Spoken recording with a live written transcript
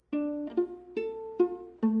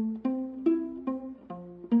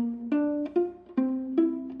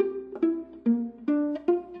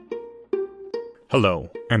Hello,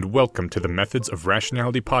 and welcome to the Methods of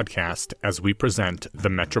Rationality podcast as we present The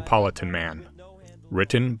Metropolitan Man.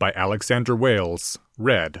 Written by Alexander Wales,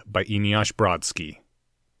 read by Eneasz Brodsky.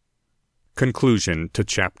 Conclusion to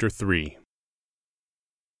Chapter 3.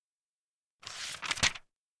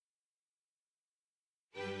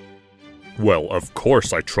 Well, of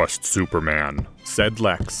course I trust Superman, said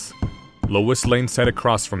Lex. Lois Lane sat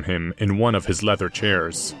across from him in one of his leather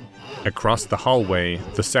chairs. Across the hallway,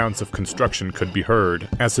 the sounds of construction could be heard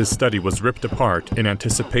as his study was ripped apart in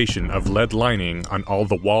anticipation of lead lining on all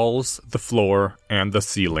the walls, the floor, and the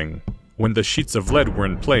ceiling. When the sheets of lead were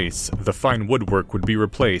in place, the fine woodwork would be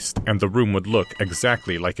replaced and the room would look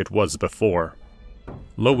exactly like it was before.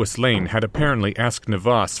 Lois Lane had apparently asked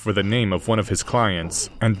Navas for the name of one of his clients,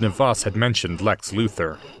 and Navas had mentioned Lex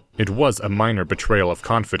Luthor. It was a minor betrayal of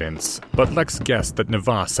confidence, but Lex guessed that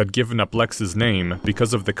Navas had given up Lex's name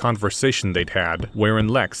because of the conversation they'd had, wherein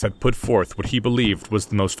Lex had put forth what he believed was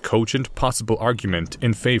the most cogent possible argument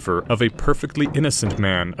in favor of a perfectly innocent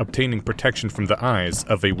man obtaining protection from the eyes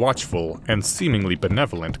of a watchful and seemingly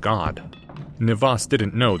benevolent god. Navas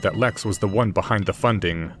didn't know that Lex was the one behind the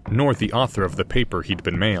funding, nor the author of the paper he'd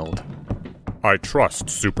been mailed. I trust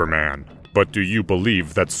Superman. But do you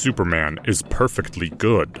believe that Superman is perfectly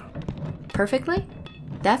good? Perfectly?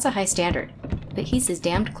 That's a high standard. But he's as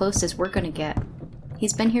damned close as we're gonna get.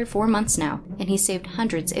 He's been here 4 months now, and he's saved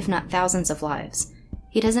hundreds, if not thousands of lives.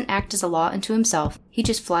 He doesn't act as a law unto himself. He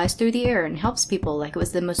just flies through the air and helps people like it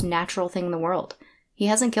was the most natural thing in the world. He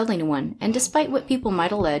hasn't killed anyone, and despite what people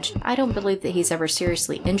might allege, I don't believe that he's ever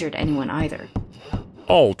seriously injured anyone either.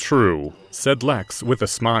 All true, said Lex with a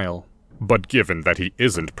smile. But given that he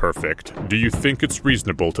isn't perfect, do you think it's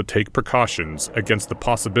reasonable to take precautions against the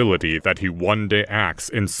possibility that he one day acts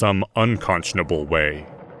in some unconscionable way?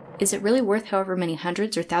 Is it really worth however many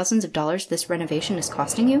hundreds or thousands of dollars this renovation is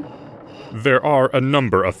costing you? There are a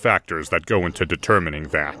number of factors that go into determining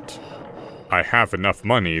that. I have enough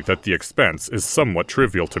money that the expense is somewhat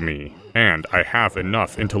trivial to me, and I have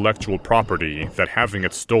enough intellectual property that having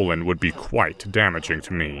it stolen would be quite damaging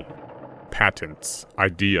to me. Patents,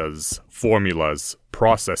 ideas, formulas,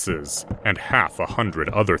 processes, and 100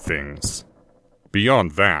 other things.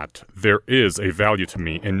 Beyond that, there is a value to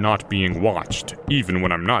me in not being watched, even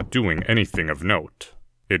when I'm not doing anything of note.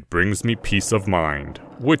 It brings me peace of mind,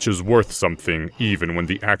 which is worth something even when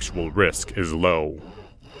the actual risk is low.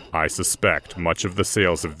 I suspect much of the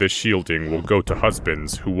sales of this shielding will go to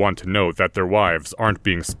husbands who want to know that their wives aren't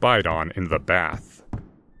being spied on in the bath.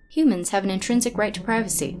 Humans have an intrinsic right to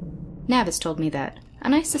privacy. Navis told me that,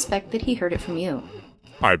 and I suspect that he heard it from you.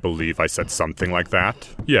 I believe I said something like that,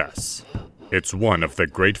 yes. It's one of the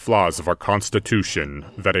great flaws of our Constitution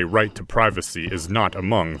that a right to privacy is not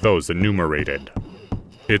among those enumerated.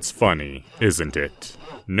 It's funny, isn't it?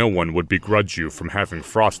 No one would begrudge you from having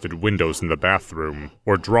frosted windows in the bathroom,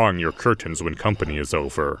 or drawing your curtains when company is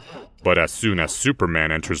over. But as soon as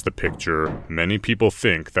Superman enters the picture, many people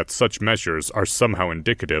think that such measures are somehow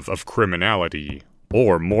indicative of criminality,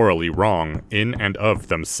 or morally wrong in and of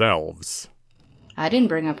themselves. I didn't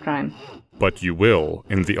bring up crime. But you will,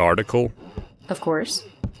 in the article? Of course.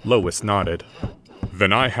 Lois nodded.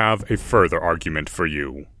 Then I have a further argument for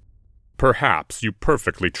you. Perhaps you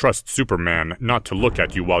perfectly trust Superman not to look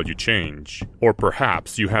at you while you change, or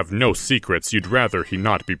perhaps you have no secrets you'd rather he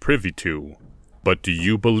not be privy to. But do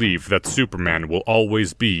you believe that Superman will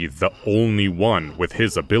always be the only one with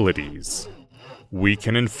his abilities? We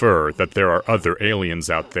can infer that there are other aliens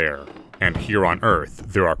out there, and here on Earth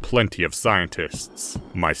there are plenty of scientists,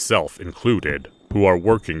 myself included, who are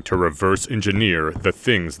working to reverse engineer the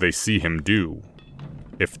things they see him do.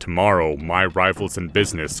 If tomorrow my rivals in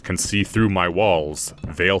business can see through my walls,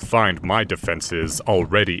 they'll find my defenses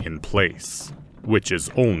already in place, which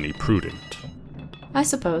is only prudent. I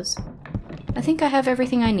suppose. I think I have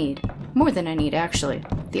everything I need. More than I need, actually.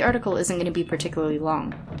 The article isn't going to be particularly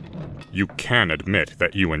long. You can admit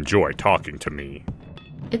that you enjoy talking to me.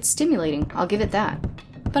 It's stimulating, I'll give it that.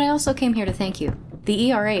 But I also came here to thank you.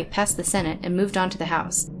 The ERA passed the Senate and moved on to the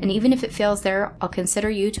House, and even if it fails there, I'll consider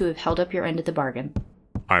you to have held up your end of the bargain.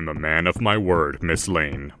 I'm a man of my word, Miss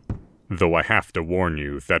Lane. Though I have to warn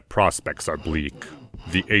you that prospects are bleak.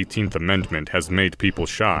 The 18th Amendment has made people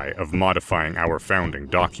shy of modifying our founding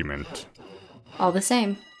document. All the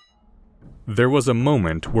same. There was a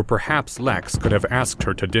moment where perhaps Lex could have asked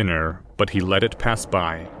her to dinner, but he let it pass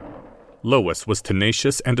by. Lois was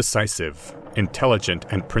tenacious and decisive, intelligent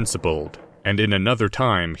and principled, and in another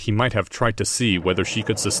time he might have tried to see whether she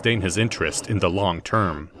could sustain his interest in the long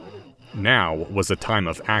term. Now was a time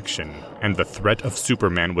of action, and the threat of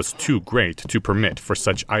Superman was too great to permit for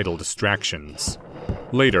such idle distractions.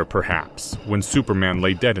 Later, perhaps, when Superman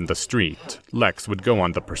lay dead in the street, Lex would go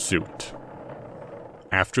on the pursuit.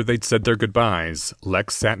 After they'd said their goodbyes,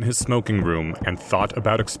 Lex sat in his smoking room and thought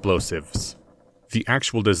about explosives. The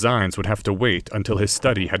actual designs would have to wait until his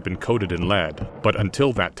study had been coated in lead, but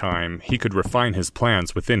until that time, he could refine his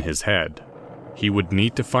plans within his head. He would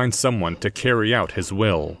need to find someone to carry out his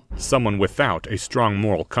will, someone without a strong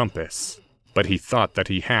moral compass. But he thought that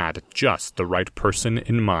he had just the right person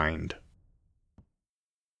in mind.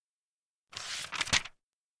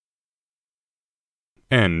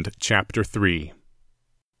 End Chapter 3.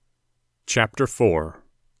 Chapter 4.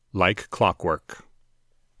 Like Clockwork.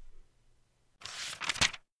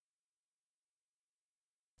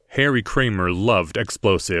 Harry Kramer loved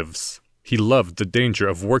explosives. He loved the danger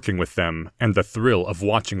of working with them and the thrill of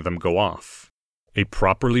watching them go off. A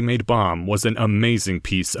properly made bomb was an amazing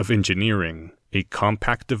piece of engineering, a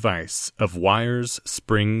compact device of wires,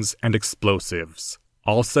 springs, and explosives,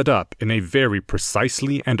 all set up in a very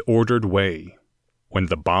precisely and ordered way. When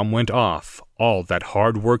the bomb went off, all that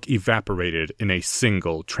hard work evaporated in a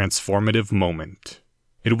single transformative moment.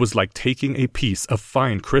 It was like taking a piece of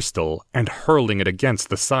fine crystal and hurling it against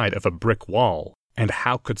the side of a brick wall. And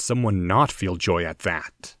how could someone not feel joy at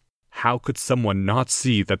that? How could someone not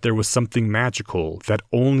see that there was something magical that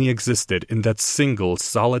only existed in that single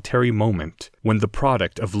solitary moment when the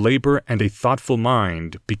product of labor and a thoughtful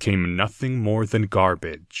mind became nothing more than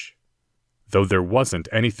garbage? Though there wasn't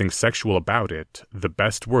anything sexual about it, the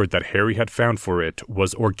best word that Harry had found for it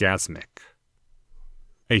was orgasmic.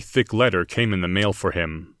 A thick letter came in the mail for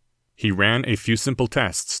him. He ran a few simple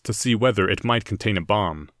tests to see whether it might contain a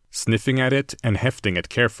bomb, sniffing at it and hefting it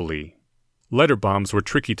carefully. Letter bombs were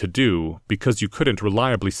tricky to do because you couldn't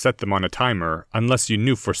reliably set them on a timer unless you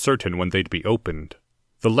knew for certain when they'd be opened.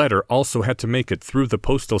 The letter also had to make it through the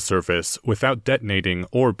postal service without detonating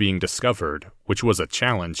or being discovered, which was a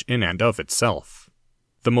challenge in and of itself.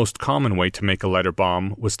 The most common way to make a letter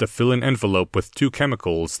bomb was to fill an envelope with two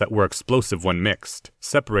chemicals that were explosive when mixed,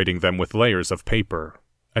 separating them with layers of paper.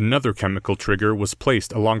 Another chemical trigger was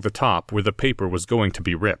placed along the top where the paper was going to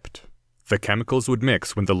be ripped. The chemicals would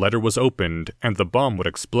mix when the letter was opened and the bomb would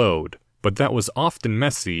explode, but that was often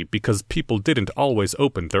messy because people didn't always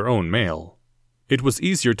open their own mail. It was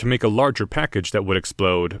easier to make a larger package that would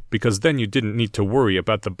explode because then you didn't need to worry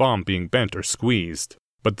about the bomb being bent or squeezed.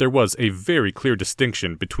 But there was a very clear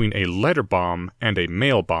distinction between a letter bomb and a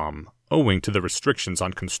mail bomb, owing to the restrictions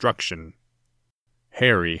on construction.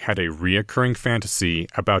 Harry had a reoccurring fantasy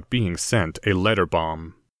about being sent a letter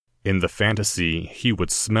bomb. In the fantasy, he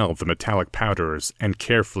would smell the metallic powders and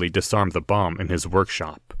carefully disarm the bomb in his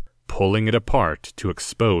workshop, pulling it apart to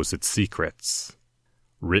expose its secrets.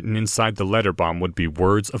 Written inside the letter bomb would be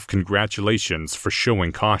words of congratulations for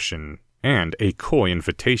showing caution, and a coy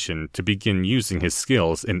invitation to begin using his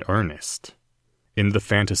skills in earnest. In the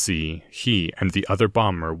fantasy, he and the other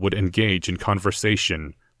bomber would engage in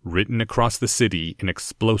conversation, written across the city in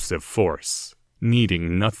explosive force,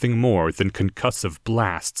 needing nothing more than concussive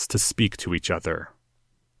blasts to speak to each other.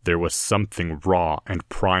 There was something raw and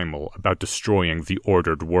primal about destroying the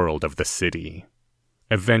ordered world of the city.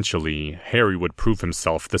 Eventually, Harry would prove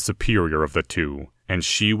himself the superior of the two, and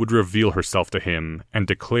she would reveal herself to him and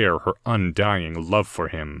declare her undying love for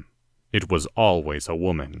him. It was always a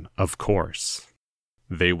woman, of course.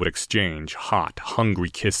 They would exchange hot, hungry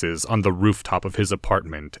kisses on the rooftop of his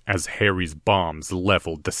apartment as Harry's bombs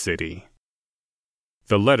leveled the city.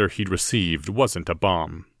 The letter he'd received wasn't a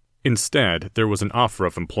bomb. Instead, there was an offer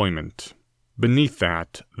of employment. Beneath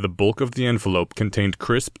that, the bulk of the envelope contained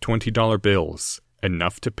crisp $20 bills,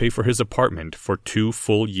 enough to pay for his apartment for 2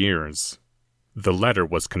 full years. The letter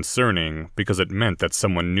was concerning because it meant that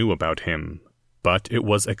someone knew about him, but it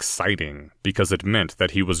was exciting because it meant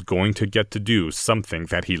that he was going to get to do something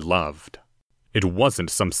that he loved. It wasn't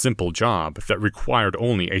some simple job that required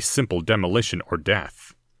only a simple demolition or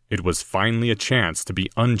death. It was finally a chance to be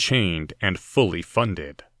unchained and fully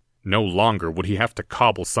funded. No longer would he have to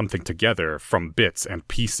cobble something together from bits and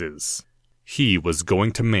pieces. He was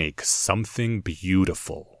going to make something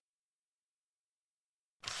beautiful.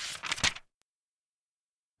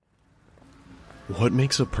 What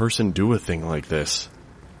makes a person do a thing like this?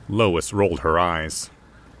 Lois rolled her eyes.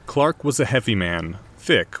 Clark was a heavy man,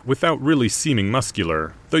 thick, without really seeming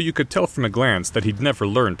muscular, though you could tell from a glance that he'd never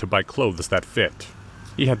learned to buy clothes that fit.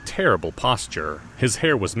 He had terrible posture, his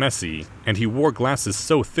hair was messy, and he wore glasses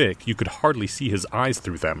so thick you could hardly see his eyes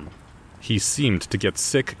through them. He seemed to get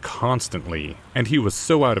sick constantly, and he was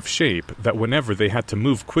so out of shape that whenever they had to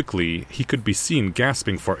move quickly, he could be seen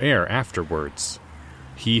gasping for air afterwards.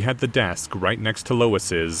 He had the desk right next to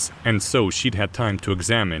Lois's, and so she'd had time to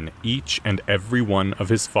examine each and every one of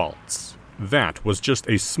his faults. That was just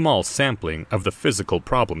a small sampling of the physical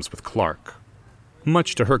problems with Clark.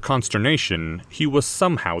 Much to her consternation, he was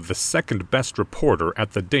somehow the second best reporter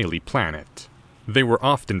at the Daily Planet. They were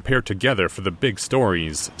often paired together for the big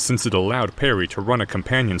stories, since it allowed Perry to run a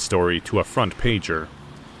companion story to a front pager.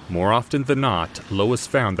 More often than not, Lois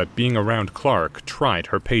found that being around Clark tried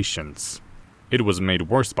her patience. It was made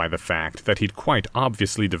worse by the fact that he'd quite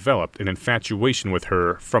obviously developed an infatuation with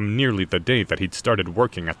her from nearly the day that he'd started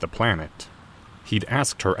working at the Planet. He'd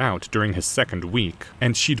asked her out during his second week,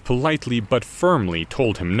 and she'd politely but firmly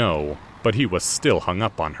told him no, but he was still hung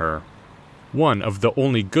up on her. One of the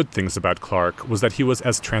only good things about Clark was that he was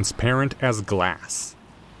as transparent as glass.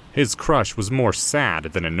 His crush was more sad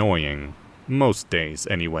than annoying, most days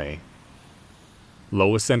anyway.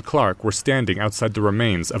 Lois and Clark were standing outside the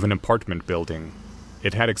remains of an apartment building.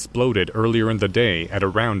 It had exploded earlier in the day at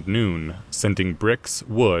around noon, sending bricks,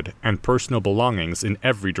 wood, and personal belongings in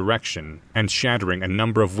every direction, and shattering a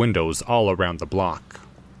number of windows all around the block.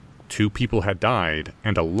 2 people had died,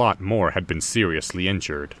 and a lot more had been seriously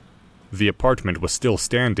injured. The apartment was still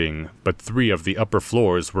standing, but 3 of the upper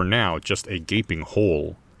floors were now just a gaping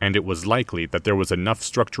hole, and it was likely that there was enough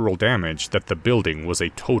structural damage that the building was a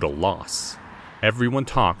total loss. Everyone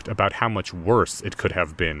talked about how much worse it could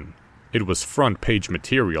have been. It was front-page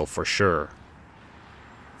material for sure.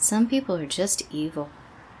 Some people are just evil.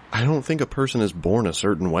 I don't think a person is born a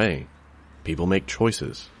certain way. People make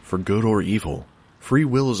choices, for good or evil. Free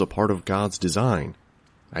will is a part of God's design.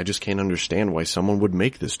 I just can't understand why someone would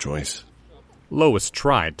make this choice. Lois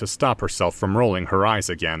tried to stop herself from rolling her eyes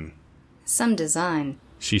again. Some design,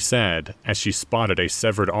 she said, as she spotted a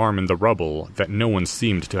severed arm in the rubble that no one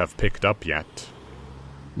seemed to have picked up yet.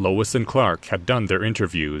 Lois and Clark had done their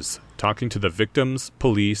interviews, talking to the victims,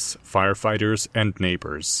 police, firefighters, and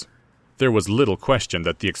neighbors. There was little question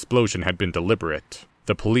that the explosion had been deliberate.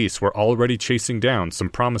 The police were already chasing down some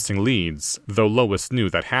promising leads, though Lois knew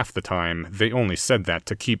that half the time they only said that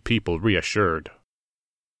to keep people reassured.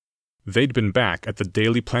 They'd been back at the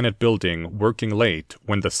Daily Planet building working late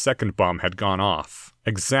when the second bomb had gone off,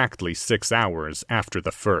 exactly 6 hours after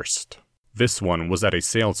the first. This one was at a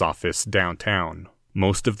sales office downtown.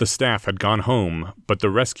 Most of the staff had gone home, but the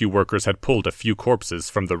rescue workers had pulled a few corpses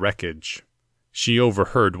from the wreckage. She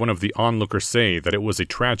overheard one of the onlookers say that it was a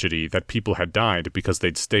tragedy that people had died because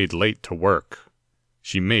they'd stayed late to work.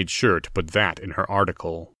 She made sure to put that in her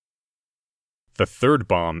article. The third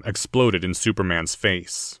bomb exploded in Superman's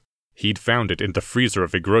face. He'd found it in the freezer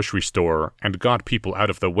of a grocery store and got people out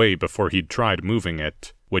of the way before he'd tried moving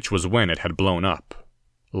it, which was when it had blown up.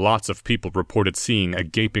 Lots of people reported seeing a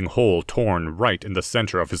gaping hole torn right in the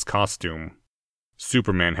center of his costume.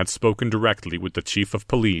 Superman had spoken directly with the chief of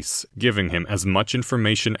police, giving him as much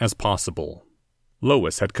information as possible.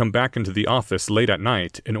 Lois had come back into the office late at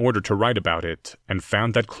night in order to write about it, and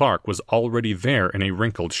found that Clark was already there in a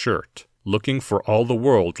wrinkled shirt, looking for all the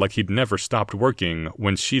world like he'd never stopped working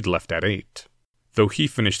when she'd left at 8. Though he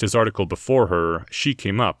finished his article before her, she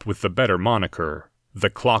came up with the better moniker, the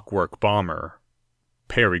Clockwork Bomber.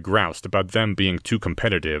 Perry groused about them being too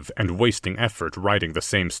competitive and wasting effort writing the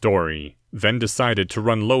same story, then decided to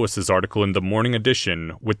run Lois's article in the morning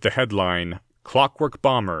edition with the headline, Clockwork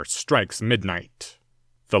Bomber Strikes Midnight.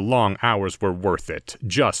 The long hours were worth it,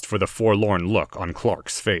 just for the forlorn look on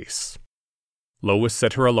Clark's face. Lois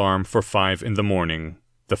set her alarm for 5 in the morning.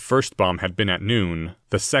 The first bomb had been at noon,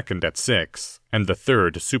 the second at 6, and the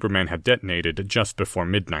third Superman had detonated just before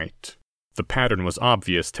midnight. The pattern was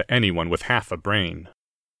obvious to anyone with half a brain.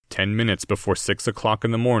 10 minutes before 6 o'clock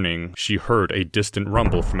in the morning, she heard a distant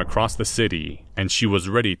rumble from across the city, and she was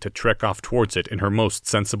ready to trek off towards it in her most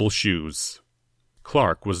sensible shoes.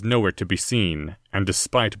 Clark was nowhere to be seen, and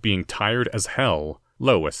despite being tired as hell,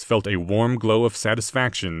 Lois felt a warm glow of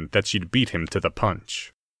satisfaction that she'd beat him to the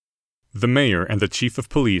punch. The mayor and the chief of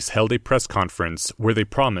police held a press conference where they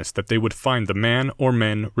promised that they would find the man or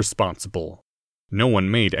men responsible. No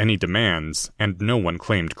one made any demands, and no one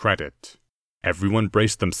claimed credit. Everyone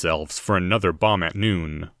braced themselves for another bomb at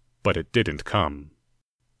noon, but it didn't come.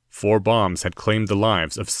 4 bombs had claimed the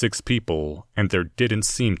lives of 6 people, and there didn't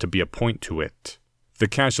seem to be a point to it. The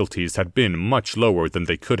casualties had been much lower than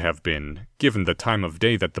they could have been, given the time of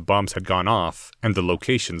day that the bombs had gone off and the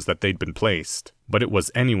locations that they'd been placed, but it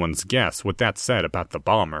was anyone's guess what that said about the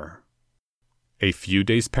bomber. A few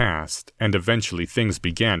days passed, and eventually things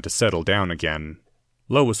began to settle down again.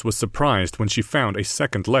 Lois was surprised when she found a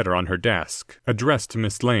second letter on her desk, addressed to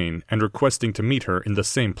Miss Lane and requesting to meet her in the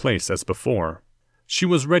same place as before. She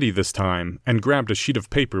was ready this time and grabbed a sheet of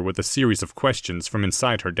paper with a series of questions from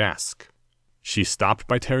inside her desk. She stopped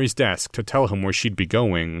by Terry's desk to tell him where she'd be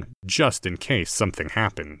going, just in case something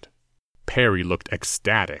happened. Perry looked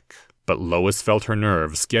ecstatic, but Lois felt her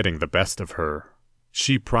nerves getting the best of her.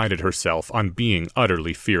 She prided herself on being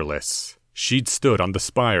utterly fearless. She'd stood on the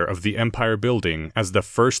spire of the Empire building as the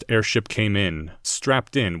first airship came in,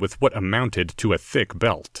 strapped in with what amounted to a thick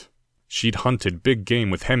belt. She'd hunted big game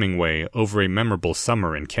with Hemingway over a memorable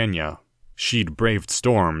summer in Kenya. She'd braved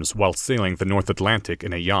storms while sailing the North Atlantic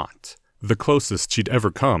in a yacht, the closest she'd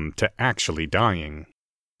ever come to actually dying.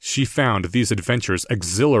 She found these adventures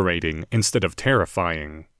exhilarating instead of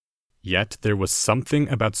terrifying. Yet there was something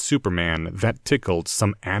about Superman that tickled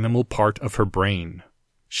some animal part of her brain.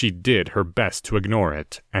 She did her best to ignore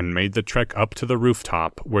it and made the trek up to the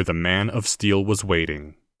rooftop where the Man of Steel was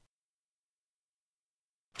waiting.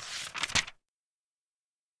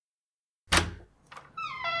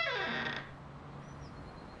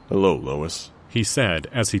 Hello, Lois, he said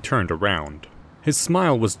as he turned around. His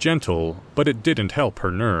smile was gentle, but it didn't help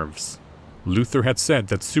her nerves. Luthor had said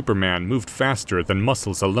that Superman moved faster than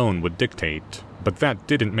muscles alone would dictate, but that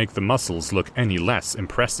didn't make the muscles look any less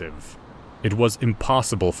impressive. It was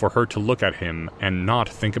impossible for her to look at him and not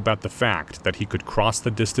think about the fact that he could cross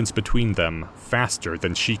the distance between them faster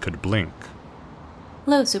than she could blink.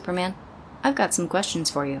 Hello, Superman. I've got some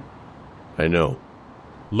questions for you. I know.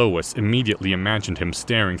 Lois immediately imagined him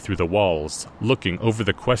staring through the walls, looking over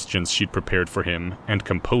the questions she'd prepared for him and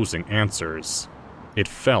composing answers. It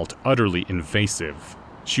felt utterly invasive.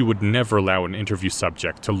 She would never allow an interview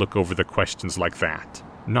subject to look over the questions like that,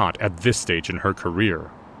 not at this stage in her career.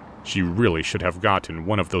 She really should have gotten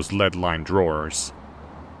one of those lead-lined drawers.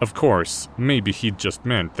 Of course, maybe he'd just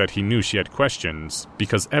meant that he knew she had questions,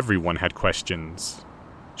 because everyone had questions.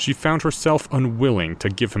 She found herself unwilling to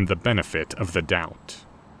give him the benefit of the doubt.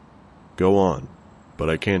 Go on,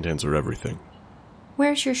 but I can't answer everything.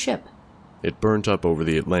 Where's your ship? It burnt up over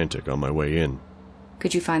the Atlantic on my way in.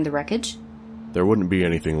 Could you find the wreckage? There wouldn't be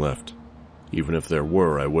anything left. Even if there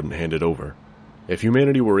were, I wouldn't hand it over. If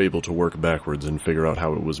humanity were able to work backwards and figure out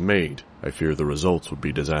how it was made, I fear the results would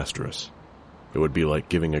be disastrous. It would be like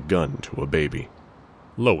giving a gun to a baby.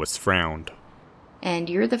 Lois frowned. And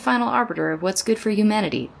you're the final arbiter of what's good for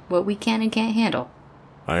humanity, what we can and can't handle.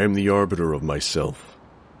 I am the arbiter of myself.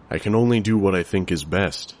 I can only do what I think is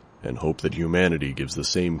best, and hope that humanity gives the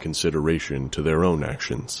same consideration to their own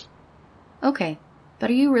actions. Okay, but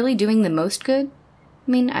are you really doing the most good?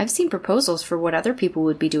 I mean, I've seen proposals for what other people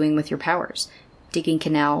would be doing with your powers. Digging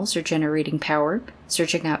canals or generating power,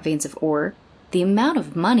 searching out veins of ore. The amount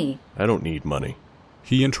of money. I don't need money.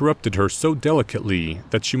 He interrupted her so delicately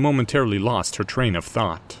that she momentarily lost her train of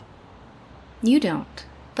thought. You don't,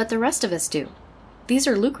 but the rest of us do. These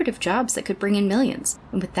are lucrative jobs that could bring in millions,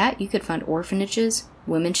 and with that you could fund orphanages,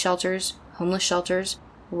 women's shelters, homeless shelters,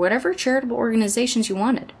 or whatever charitable organizations you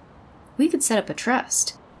wanted. We could set up a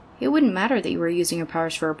trust. It wouldn't matter that you were using your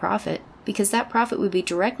powers for a profit, because that profit would be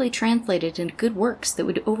directly translated into good works that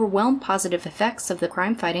would overwhelm positive effects of the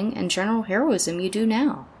crime fighting and general heroism you do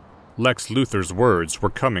now. Lex Luthor's words were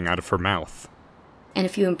coming out of her mouth. And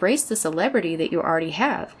if you embrace the celebrity that you already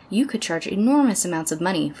have, you could charge enormous amounts of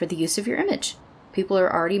money for the use of your image. People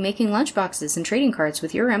are already making lunchboxes and trading cards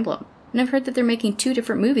with your emblem, and I've heard that they're making 2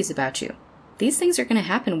 different movies about you. These things are going to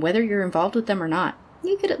happen whether you're involved with them or not.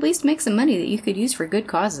 You could at least make some money that you could use for good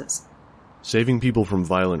causes. Saving people from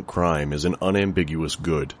violent crime is an unambiguous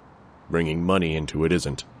good. Bringing money into it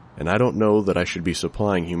isn't, and I don't know that I should be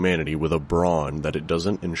supplying humanity with a brawn that it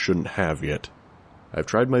doesn't and shouldn't have yet. I've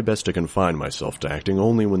tried my best to confine myself to acting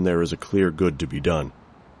only when there is a clear good to be done.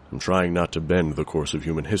 I'm trying not to bend the course of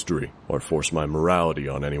human history or force my morality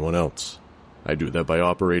on anyone else. I do that by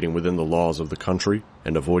operating within the laws of the country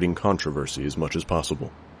and avoiding controversy as much as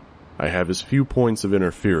possible. I have as few points of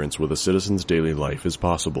interference with a citizen's daily life as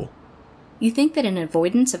possible. You think that an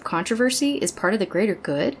avoidance of controversy is part of the greater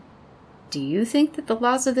good? Do you think that the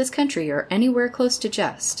laws of this country are anywhere close to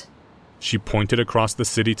just? She pointed across the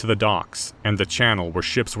city to the docks and the channel where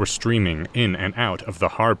ships were streaming in and out of the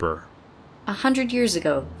harbor. 100 years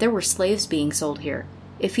ago, there were slaves being sold here.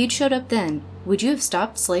 If you'd showed up then, would you have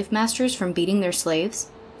stopped slave masters from beating their slaves?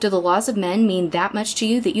 Do the laws of men mean that much to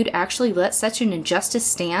you that you'd actually let such an injustice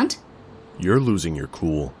stand? You're losing your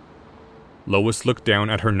cool. Lois looked down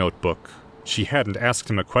at her notebook. She hadn't asked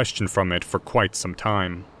him a question from it for quite some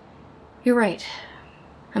time. You're right.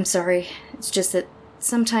 I'm sorry. It's just that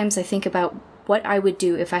sometimes I think about what I would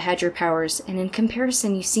do if I had your powers, and in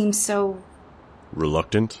comparison you seem so...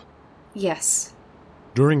 Reluctant? Yes.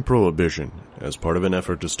 During Prohibition, as part of an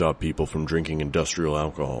effort to stop people from drinking industrial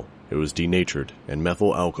alcohol, It was denatured, and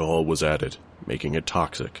methyl alcohol was added, making it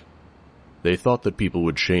toxic. They thought that people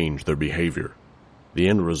would change their behavior. The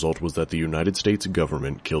end result was that the United States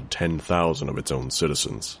government killed 10,000 of its own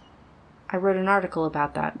citizens. I wrote an article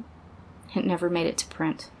about that. It never made it to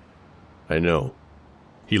print. I know.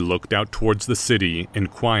 He looked out towards the city in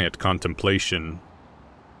quiet contemplation.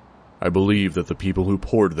 I believe that the people who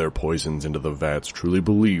poured their poisons into the vats truly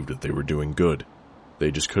believed that they were doing good. They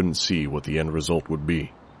just couldn't see what the end result would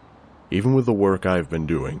be. Even with the work I've been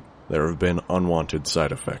doing, there have been unwanted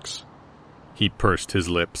side effects. He pursed his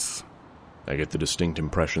lips. I get the distinct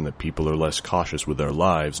impression that people are less cautious with their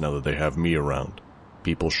lives now that they have me around.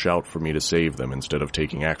 People shout for me to save them instead of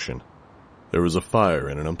taking action. There was a fire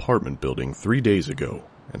in an apartment building 3 days ago,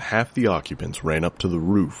 and half the occupants ran up to the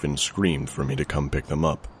roof and screamed for me to come pick them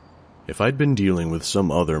up. If I'd been dealing with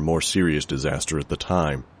some other, more serious disaster at the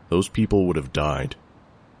time, those people would have died.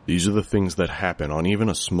 These are the things that happen on even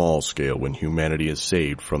a small scale when humanity is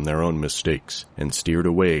saved from their own mistakes and steered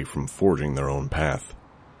away from forging their own path.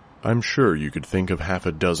 I'm sure you could think of half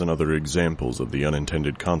a dozen other examples of the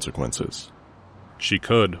unintended consequences. She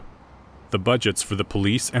could. The budgets for the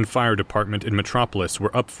police and fire department in Metropolis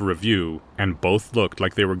were up for review, and both looked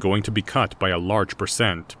like they were going to be cut by a large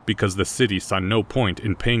percent because the city saw no point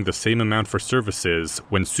in paying the same amount for services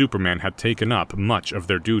when Superman had taken up much of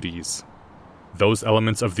their duties. Those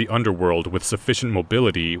elements of the underworld with sufficient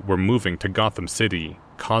mobility were moving to Gotham City,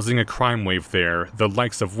 causing a crime wave there the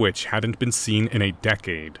likes of which hadn't been seen in a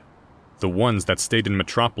decade. The ones that stayed in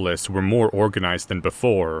Metropolis were more organized than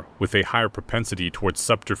before, with a higher propensity towards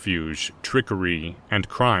subterfuge, trickery, and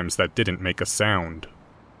crimes that didn't make a sound.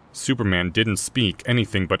 Superman didn't speak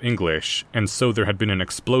anything but English, and so there had been an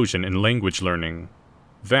explosion in language learning.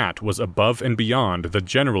 That was above and beyond the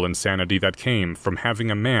general insanity that came from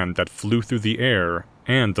having a man that flew through the air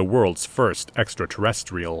and the world's first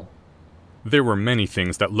extraterrestrial. There were many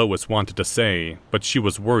things that Lois wanted to say, but she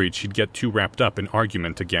was worried she'd get too wrapped up in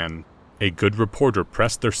argument again. A good reporter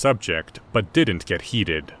pressed their subject, but didn't get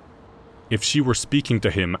heated. If she were speaking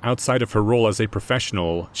to him outside of her role as a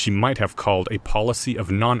professional, she might have called a policy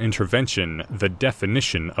of non-intervention the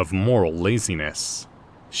definition of moral laziness.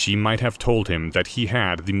 She might have told him that he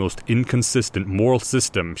had the most inconsistent moral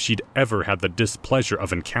system she'd ever had the displeasure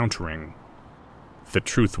of encountering. The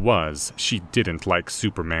truth was, she didn't like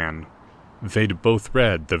Superman. They'd both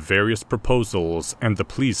read the various proposals and the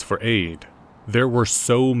pleas for aid. There were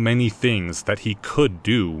so many things that he could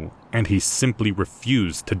do, and he simply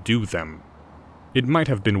refused to do them. It might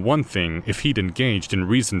have been one thing if he'd engaged in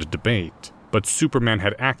reasoned debate, but Superman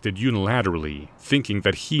had acted unilaterally, thinking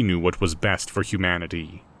that he knew what was best for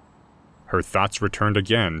humanity. Her thoughts returned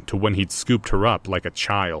again to when he'd scooped her up like a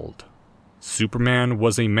child. Superman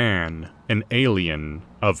was a man, an alien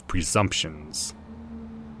of presumptions.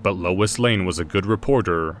 But Lois Lane was a good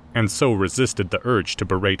reporter, and so resisted the urge to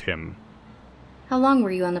berate him. How long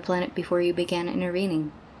were you on the planet before you began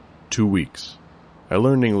intervening? 2 weeks. I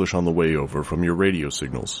learned English on the way over from your radio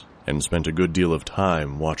signals, and spent a good deal of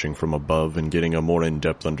time watching from above and getting a more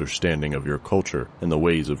in-depth understanding of your culture and the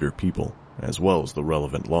ways of your people, as well as the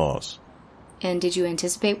relevant laws. And did you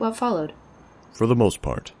anticipate what followed? For the most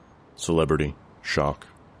part. Celebrity, shock,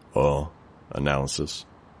 awe, analysis.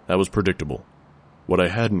 That was predictable. What I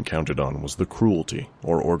hadn't counted on was the cruelty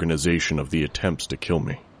or organization of the attempts to kill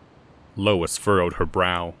me. Lois furrowed her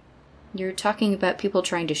brow. You're talking about people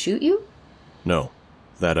trying to shoot you? No,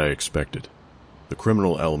 that I expected. The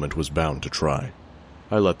criminal element was bound to try.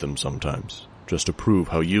 I let them sometimes, just to prove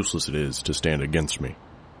how useless it is to stand against me.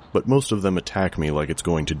 But most of them attack me like it's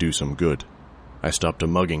going to do some good. I stopped a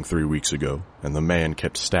mugging 3 weeks ago, and the man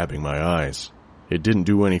kept stabbing my eyes. It didn't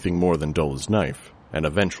do anything more than dull his knife, and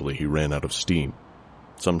eventually he ran out of steam.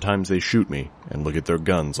 Sometimes they shoot me and look at their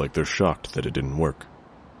guns like they're shocked that it didn't work.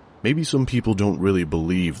 Maybe some people don't really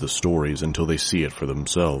believe the stories until they see it for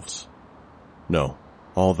themselves. No,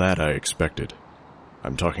 all that I expected.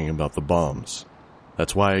 I'm talking about the bombs.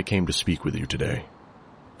 That's why I came to speak with you today.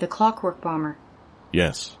 The clockwork bomber.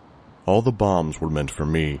 Yes. All the bombs were meant for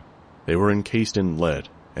me. They were encased in lead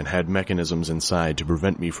and had mechanisms inside to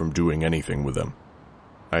prevent me from doing anything with them.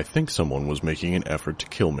 I think someone was making an effort to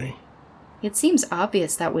kill me. It seems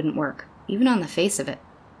obvious that wouldn't work, even on the face of it.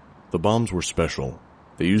 The bombs were special.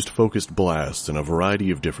 They used focused blasts in a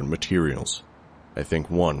variety of different materials. I think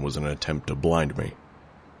one was an attempt to blind me.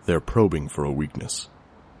 They're probing for a weakness.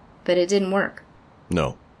 But it didn't work.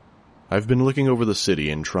 No. I've been looking over the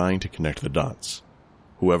city and trying to connect the dots.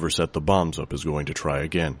 Whoever set the bombs up is going to try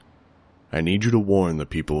again. I need you to warn the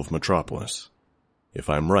people of Metropolis. If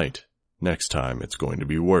I'm right, next time it's going to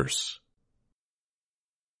be worse.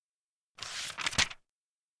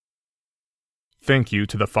 Thank you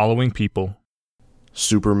to the following people: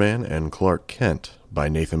 Superman and Clark Kent by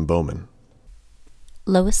Nathan Bowman.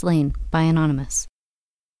 Lois Lane by Anonymous.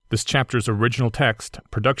 This chapter's original text,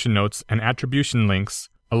 production notes, and attribution links,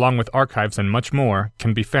 along with archives and much more,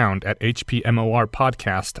 can be found at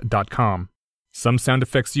hpmorpodcast.com. Some sound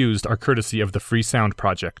effects used are courtesy of the Free Sound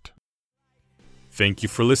Project. Thank you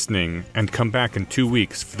for listening, and come back in 2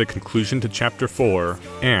 weeks for the conclusion to Chapter 4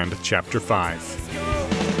 and Chapter 5.